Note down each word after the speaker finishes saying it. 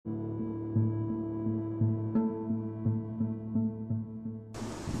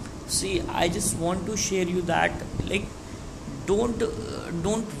See, I just want to share you that, like,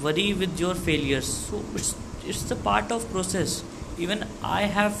 don't worry with your failures. So it's the part of process. Even I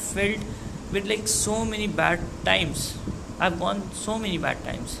have felt with like so many bad times. I've gone so many bad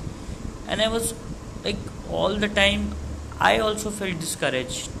times, and I was like, all the time I also felt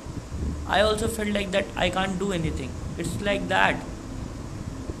discouraged. I also felt like that I can't do anything. It's like that.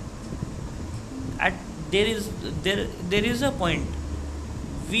 At there is a point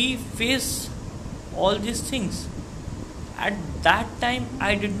we face all these things. At that time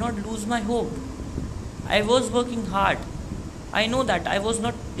I did not lose my hope. I was working hard. I know that I was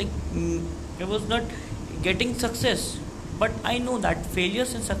not like I was not getting success, but I know that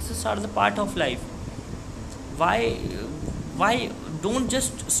failures and success are the part of life. Why why don't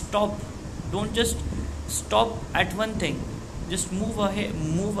just stop. Don't just stop at one thing. Just move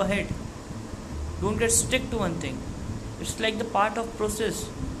ahead. Don't get stick to one thing. It's like the part of process.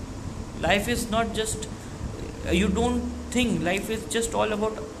 Life is not just, you don't think life is just all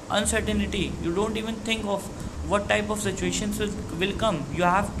about uncertainty. You don't even think of what type of situations will come. You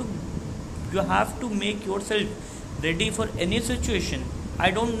have to make yourself ready for any situation.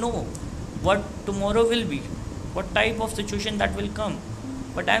 I don't know what tomorrow will be, what type of situation that will come,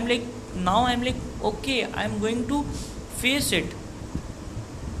 but I'm like okay, I'm going to face it.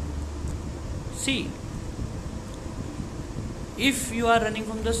 See, if you are running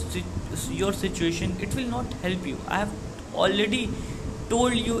from your situation, it will not help you. I have already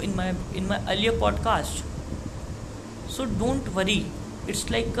told you in my earlier podcast. So don't worry. It's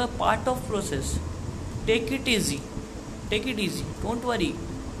like a part of process. Take it easy. Take it easy. Don't worry.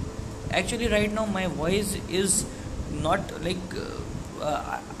 Actually, right now my voice is not like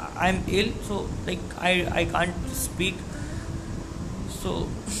I'm ill, so like I can't speak. So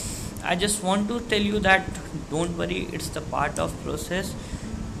I just want to tell you that don't worry, it's the part of process.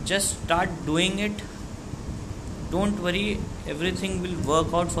 Just start doing it. Don't worry, everything will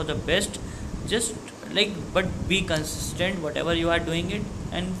work out for the best. Just like, but be consistent whatever you are doing it.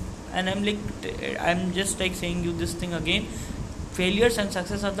 And I'm just like saying you this thing again. Failures and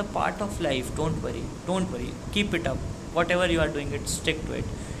success are the part of life. Don't worry. Don't worry. Keep it up. Whatever you are doing it, stick to it.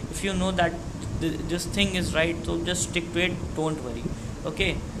 If you know that this thing is right, so just stick to it. Don't worry.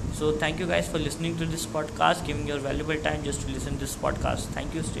 Okay. So thank you guys for listening to this podcast, giving your valuable time just to listen to this podcast.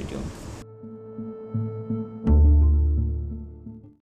 Thank you. Stay tuned.